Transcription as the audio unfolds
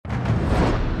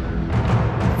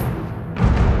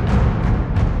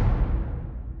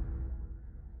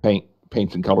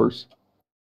paints and colors.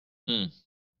 Hmm.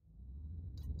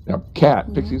 Now,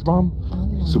 Cat, Pixie's mom,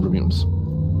 super mutants.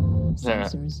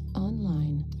 Sensors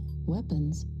online.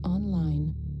 Weapons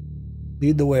online.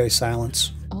 Lead the way,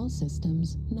 Silence. All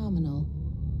systems nominal.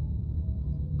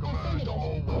 Command to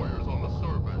all warriors on the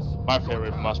surface. My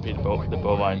favorite must be the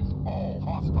bovine. All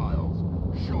hostiles.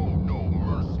 Show no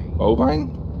mercy. Bovine?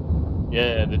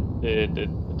 Yeah, the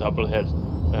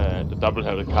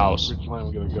double-headed cows. Which line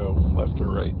we gonna go, left or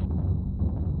right?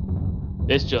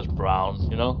 It's just brown,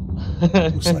 you know.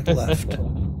 Looks like left.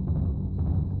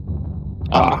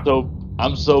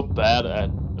 I'm so bad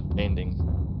at painting.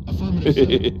 Affirmative, sir.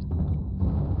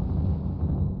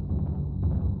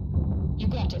 You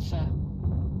got it, sir.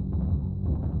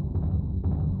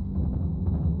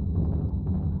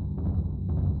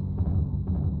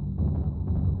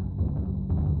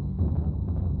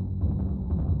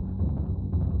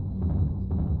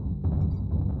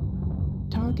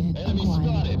 Target Enemy acquired.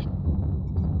 spotted.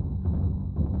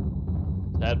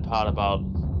 That part about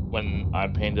when I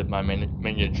painted my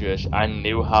miniatures, I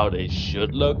knew how they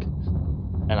should look,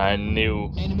 and I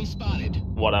knew Enemy spotted.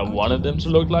 what I wanted them to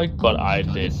look like, but I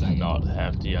did not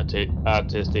have the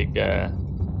artistic.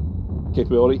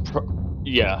 Capability?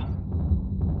 Yeah.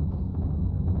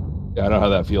 Yeah, I know how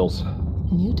that feels.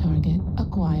 New target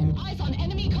acquired. Eyes on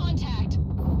enemy contact.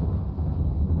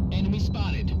 Enemy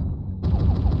spotted.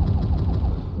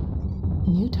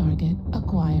 New target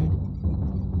acquired.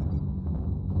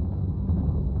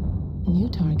 New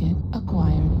target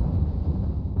acquired.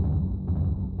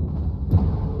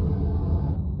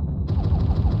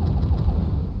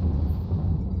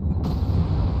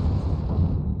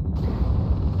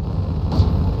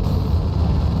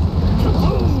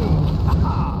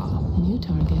 New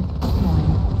target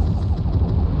acquired.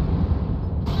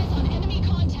 Eyes on enemy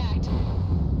contact.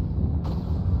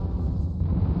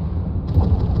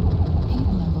 Heat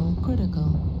level critical.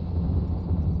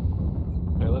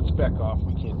 Okay, let's back off.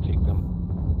 We can't take them.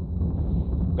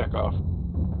 Back off.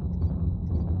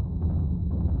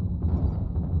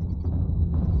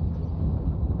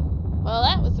 Well,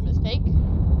 that was a mistake.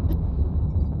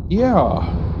 Yeah.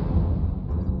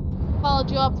 Followed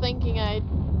you up thinking I'd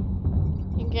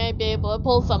be able to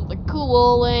pull something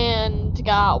cool and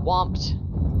got whomped.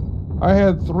 I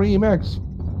had 3 mechs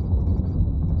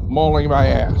mauling my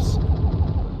ass.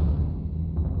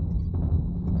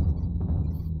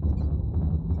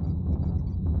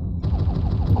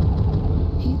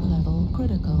 Heat level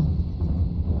critical.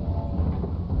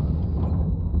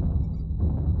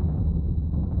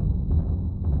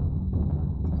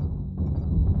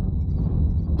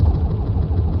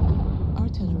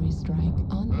 Artillery strike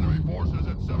Enemy online. forces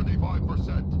at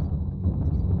 75%.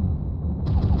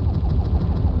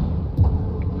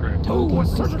 Target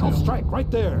surgical destroyed. strike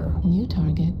right there. New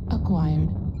target acquired.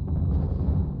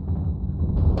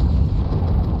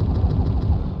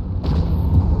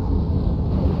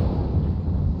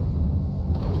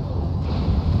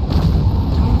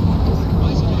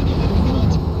 Eyes on enemy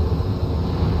contact.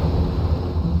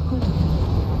 Critical.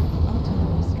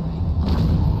 Artillery strike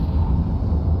online.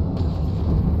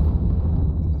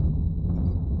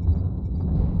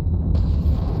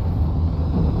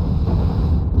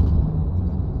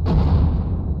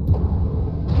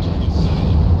 Target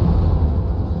sighted.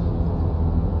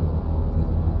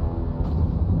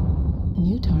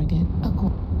 New target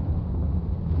acquired.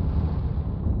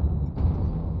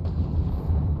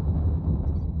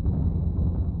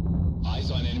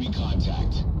 Eyes on enemy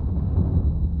contact.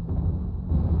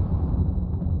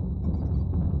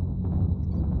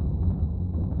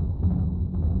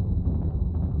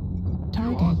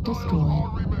 Target destroyed.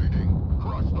 All remaining.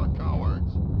 Crush the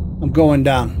cowards. I'm going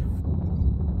down.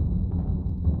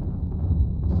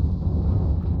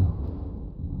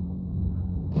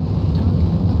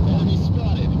 Enemy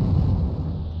spotted.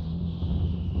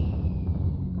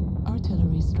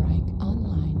 Artillery strike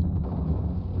online.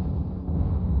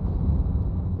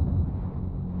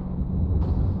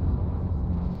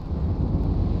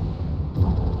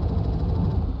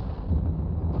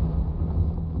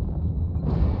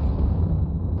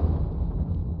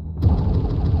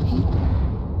 Heat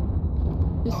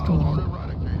destroyed.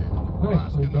 Eradicated.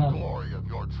 Bask in the glory of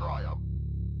your triumph.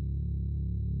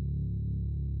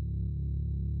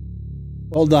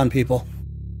 Well done, people.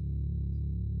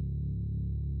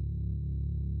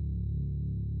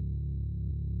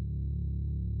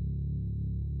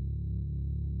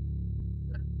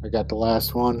 I got the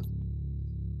last one.